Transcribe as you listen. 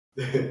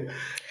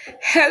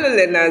Hello,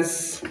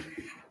 learners.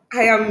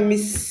 I am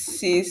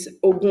Mrs.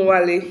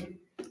 Ogunwale.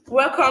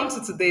 Welcome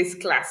to today's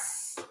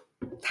class.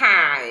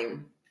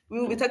 Time. We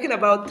will be talking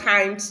about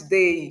time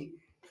today.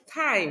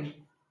 Time.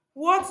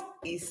 What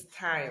is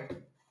time?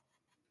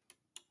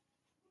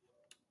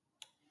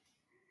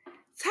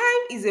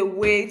 Time is a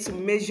way to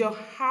measure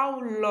how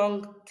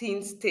long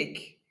things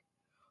take.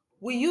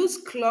 We use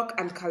clock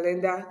and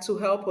calendar to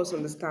help us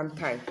understand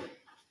time.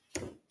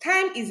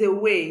 Time is a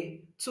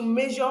way to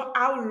measure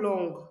how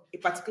long a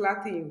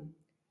particular thing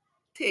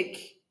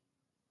take.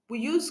 We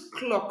use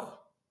clock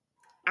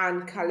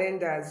and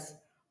calendars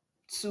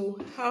to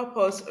help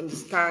us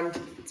understand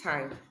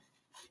time.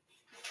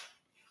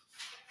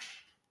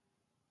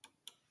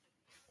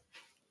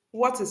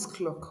 What is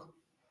clock?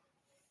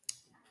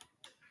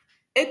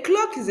 A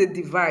clock is a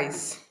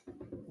device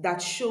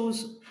that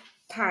shows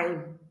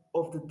time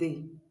of the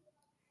day.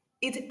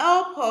 It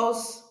helps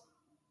us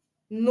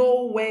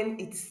know when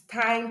it's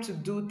time to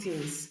do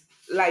things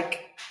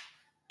like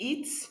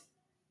eat,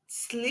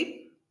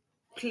 sleep,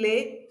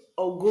 play,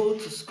 or go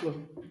to school.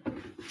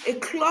 A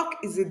clock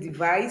is a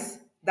device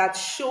that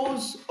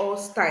shows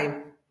us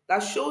time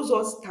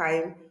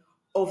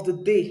of the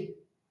day.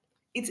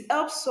 It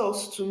helps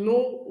us to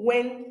know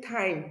when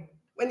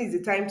is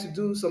the time to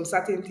do some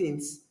certain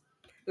things,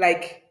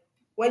 like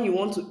when you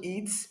want to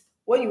eat,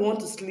 when you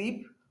want to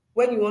sleep,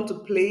 when you want to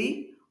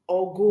play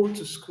or go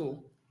to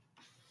school.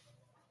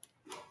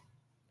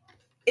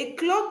 A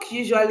clock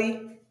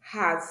usually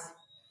has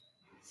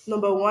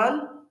number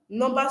one,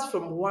 numbers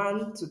from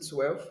 1 to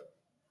 12,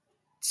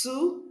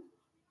 two,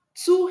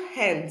 two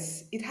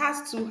hands. It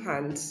has two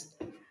hands,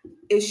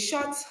 a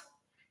short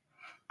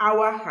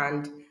hour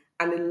hand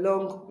and a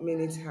long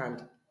minute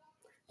hand.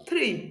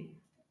 Three,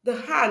 the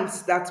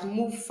hands that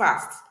move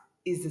fast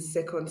is the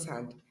second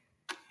hand.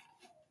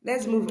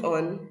 Let's move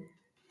on.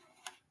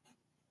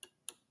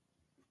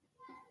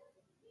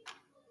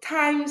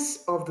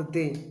 Times of the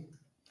day.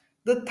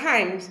 The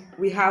times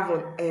we have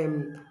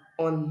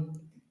on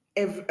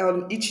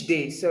each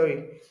day.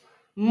 Sorry,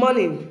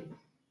 morning.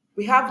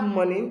 We have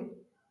morning.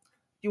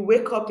 You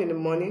wake up in the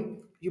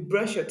morning. You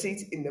brush your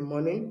teeth in the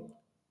morning.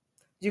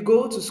 You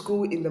go to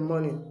school in the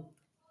morning.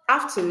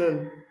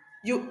 Afternoon.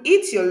 You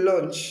eat your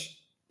lunch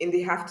in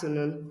the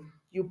afternoon.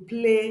 You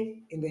play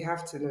in the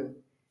afternoon.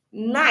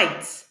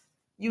 Night.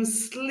 You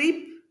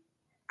sleep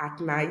at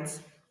night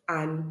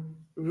and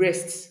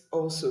rest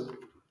also.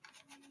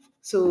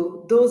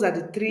 So those are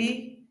the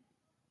three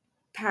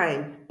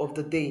time of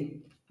the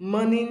day: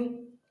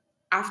 morning,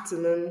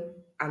 afternoon,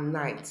 and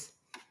night.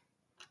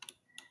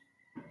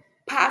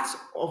 Part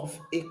of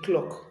a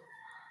clock.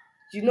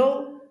 You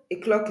know a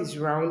clock is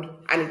round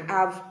and it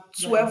have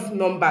 12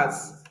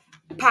 numbers.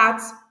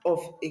 Part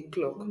of a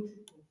clock.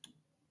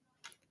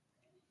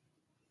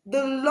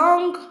 The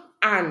long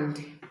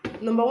hand.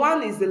 Number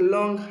one is the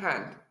long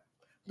hand.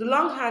 The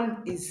long hand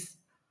is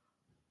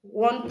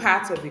one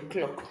part of a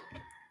clock.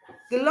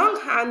 The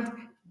long hand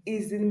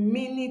is the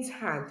minute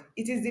hand.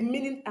 It is the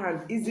minute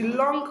hand. It's the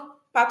long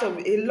part of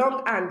a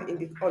long hand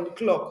on the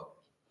clock,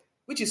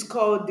 which is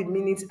called the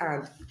minute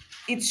hand.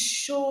 It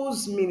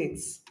shows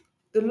minutes.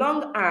 The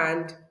long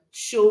hand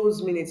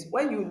shows minutes.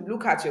 When you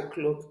look at your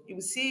clock, you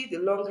will see the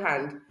long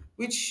hand,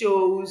 which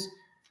shows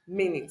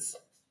minutes.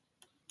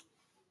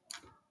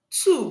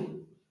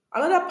 Two,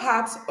 another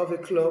part of a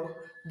clock,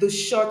 the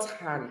short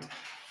hand.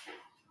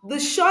 The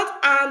short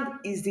hand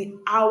is the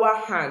hour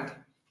hand.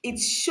 It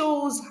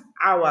shows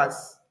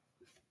hours.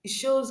 It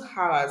shows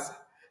hours,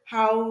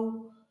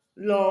 how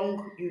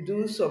long you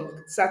do some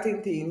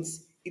certain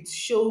things. It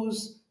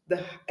shows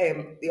the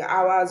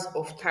hours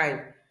of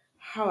time,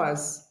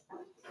 hours.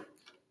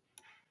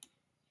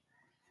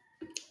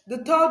 The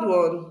third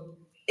one,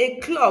 a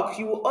clock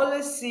you will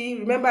always see.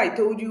 Remember, I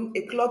told you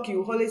a clock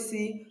you will always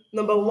see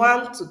number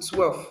 1 to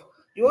 12.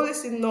 You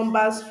always see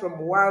numbers from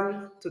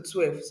 1 to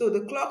 12. So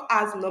the clock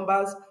has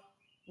numbers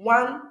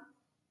 1,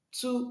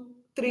 2,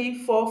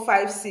 3, 4,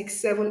 5,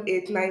 6, 7,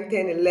 8, 9,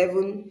 10,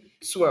 11,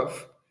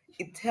 12.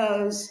 It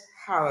tells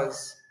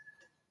hours.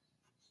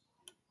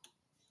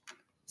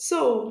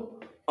 So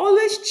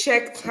always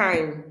check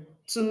time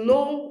to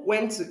know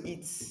when to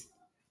eat,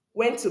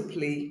 when to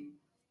play,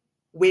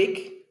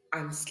 wake,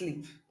 and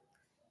sleep.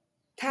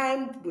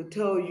 Time will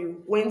tell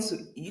you when to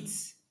eat,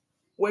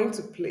 when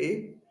to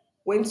play,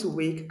 when to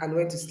wake, and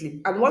when to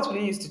sleep. And what will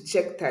you use to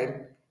check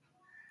time?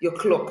 Your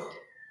clock.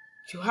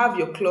 You have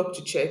your clock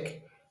to check.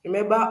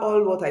 Remember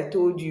all what I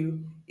told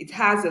you. It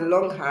has a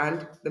long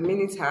hand, the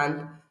minute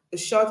hand, the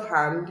short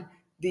hand,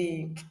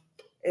 the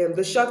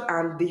short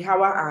hand, the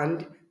hour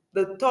hand.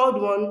 The third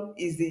one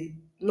is the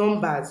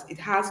numbers. It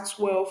has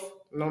 12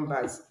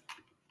 numbers.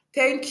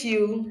 Thank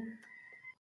you.